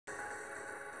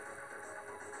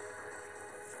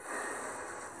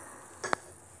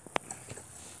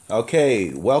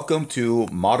Okay, welcome to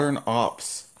Modern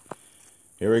Ops.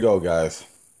 Here we go, guys.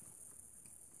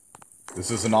 This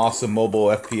is an awesome mobile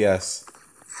FPS.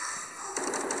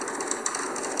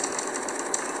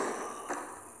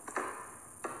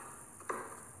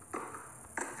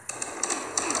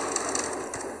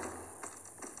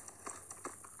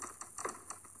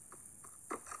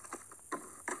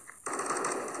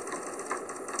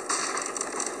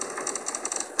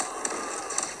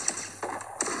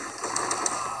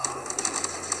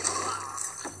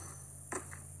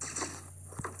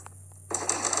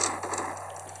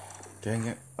 Dang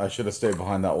it. I should have stayed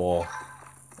behind that wall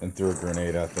and threw a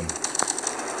grenade at them.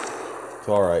 It's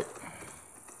alright.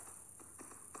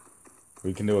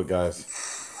 We can do it, guys.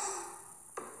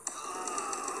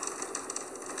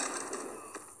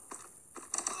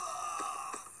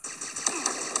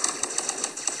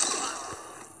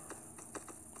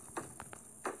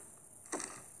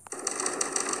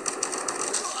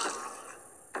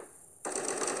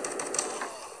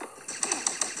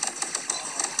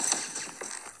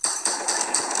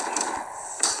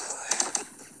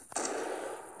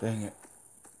 Dang it.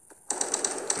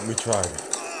 We tried.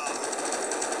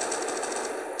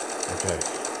 Okay.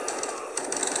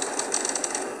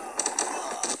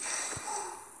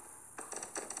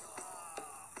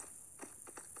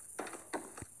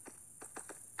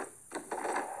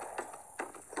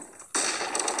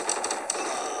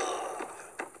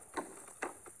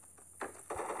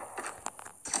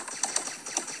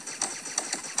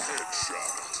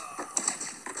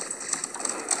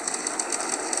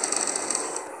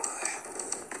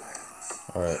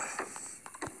 Alright.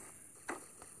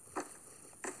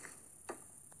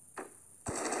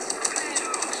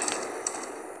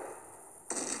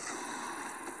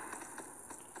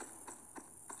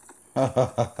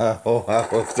 Oh, I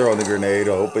was throwing the grenade.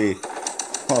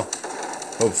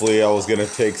 Hopefully I was gonna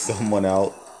take someone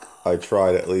out. I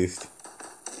tried at least.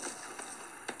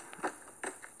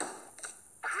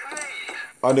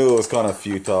 I knew it was kind of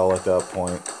futile at that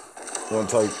point.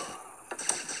 Once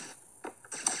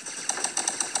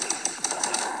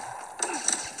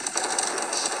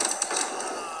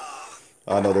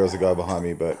I know there was a guy behind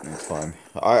me, but it's fine.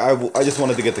 I just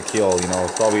wanted to get the kill, you know.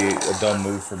 It's probably a dumb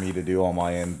move for me to do on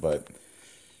my end, but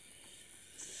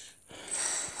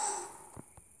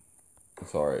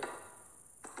it's alright.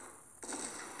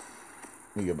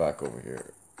 Let me get back over here.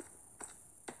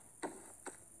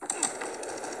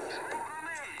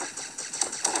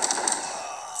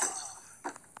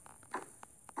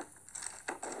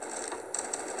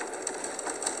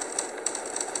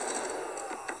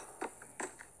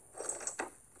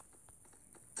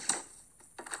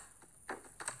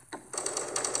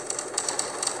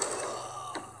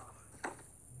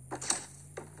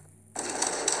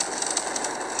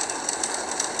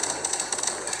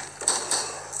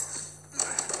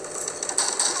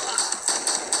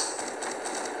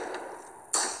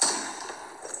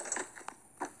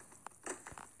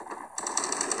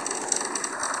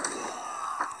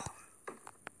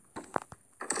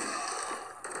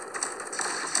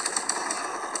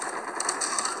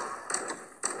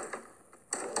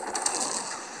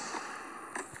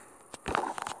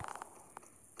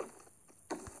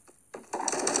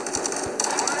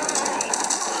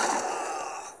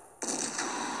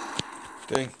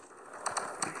 Dang.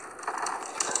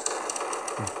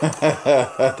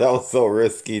 That was so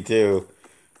risky too.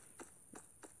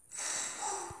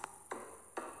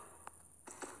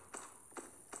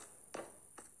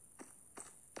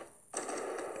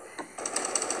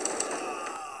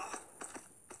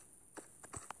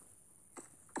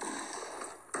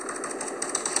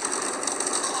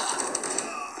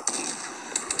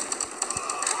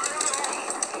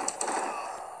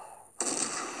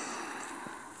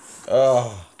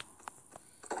 Oh.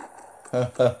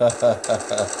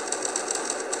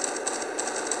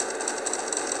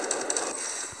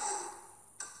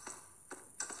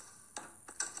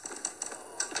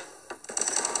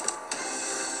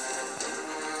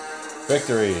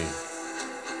 Victory.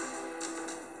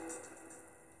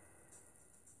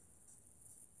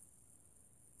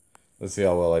 Let's see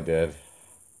how well I did.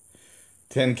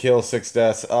 10 kills, 6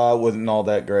 deaths. Wasn't all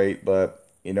that great, but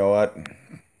you know what?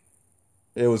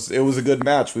 It was a good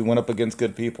match. We went up against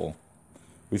good people.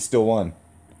 We still won.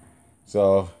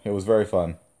 So, it was very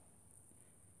fun.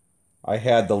 I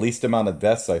had the least amount of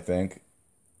deaths, I think.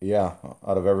 Yeah,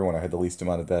 out of everyone, I had the least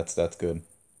amount of deaths. That's good.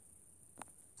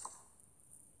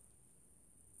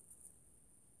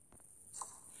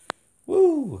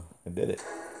 Woo! I did it.